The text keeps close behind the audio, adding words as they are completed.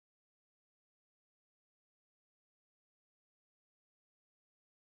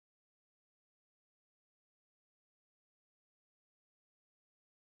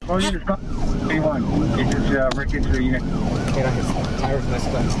all units, 81. It's just right into the unit. Okay, his tires messed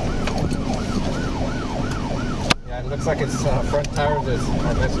up. Yeah, it looks like his front tires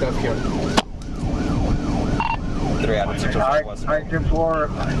are messed up here. 3 out of 6 West. Alright, 10-4,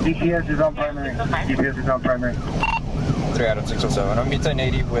 DPS is on primary. DPS is on primary. 3 out of 607. I'm meet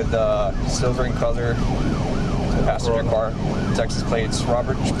 1080 with silver in color. Passenger car, Texas plates,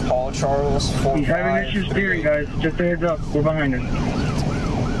 Robert Paul Charles, 45. He's having issues steering, guys. Just a heads up. We're behind him.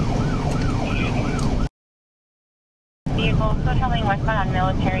 Vehicle still traveling westbound on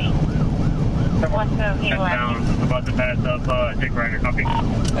Military. What's the vehicle at? About to pass up Dick Ryder. Copy.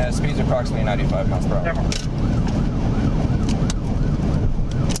 Speed's approximately 95 miles per hour.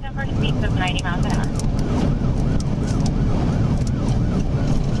 Number speeds of 90 miles an hour.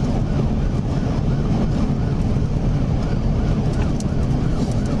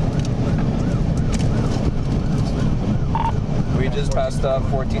 We just passed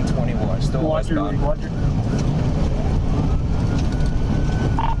 1421, still westbound.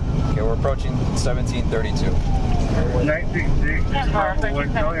 Okay, we're approaching 1732.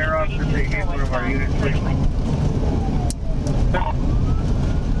 966, no air off to take in one of our units, please.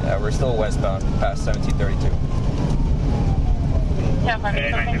 Yeah, we're still westbound, past 1732. Yeah,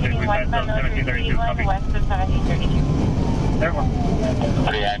 westbound Military west of 1732. 3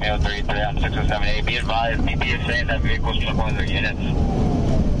 IMO 33 on 607A. Be advised, BP is saying that vehicles took one of their units.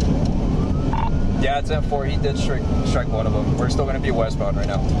 Yeah, it's M4. He did strike one of them. We're still going to be westbound right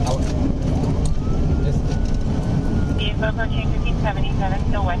now. Vehicle approaching 1577,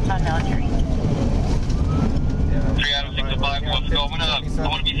 still westbound Military. 3 out of 605, let's go. I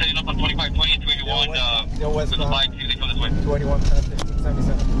want to be setting up on 2520 and 281. Still westbound. There's a line 2, they come this way. 21 past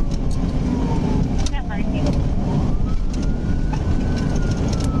 1577. Yeah, sorry.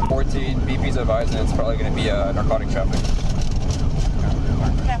 14, BP's advising it's probably going to be narcotic traffic.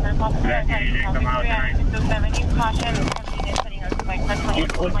 Denver, Papa, come out there. 607, you caution, units setting up like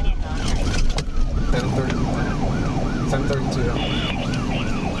 2020 and Military.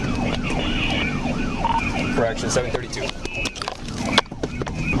 732. Correction, 732.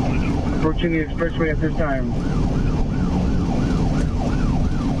 Approaching the expressway at this time.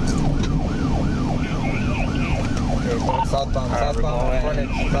 Southbound frontage.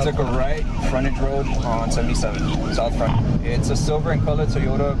 Took a right, frontage road on 77, south front. It's a silver in color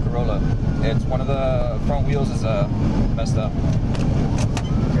Toyota Corolla. It's one of the front wheels is messed up.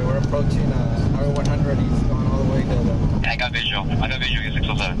 Okay, we're approaching R100. He's going all the way to the... Yeah, I got visual. I got visual, you're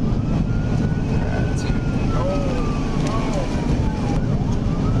 607.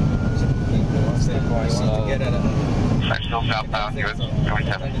 To get at it. I'm still southbound, you're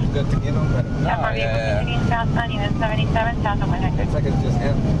 27. It's good to get on, but... Yeah. Southbound, unit 77, south of 100. Looks like it's just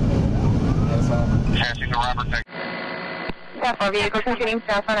him. That's all. Chassis to Robert, thank you. Yeah, 4 vehicles continuing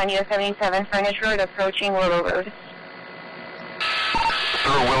southbound on unit 77, frontage road approaching Willow Road.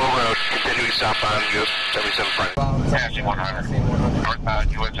 Through Willow Road, continuing southbound, US 77 front. Passing 100.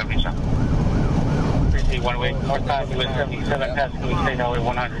 Northbound, US 77. 108, northbound, US 77, passing US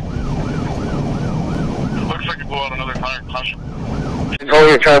 100. Looks like you blew out another tire, caution. Hold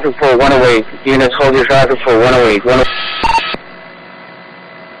your traffic for 108. Units, hold your traffic for 108.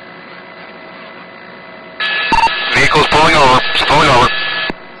 Vehicles pulling over. Pulling over.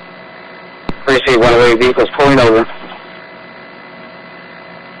 Appreciate 108 vehicles pulling over.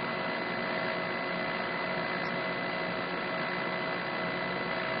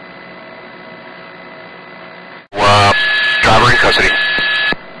 Driver in custody.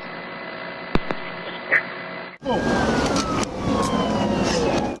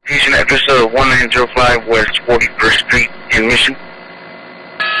 Patient address 1905 West 41st Street in Mission.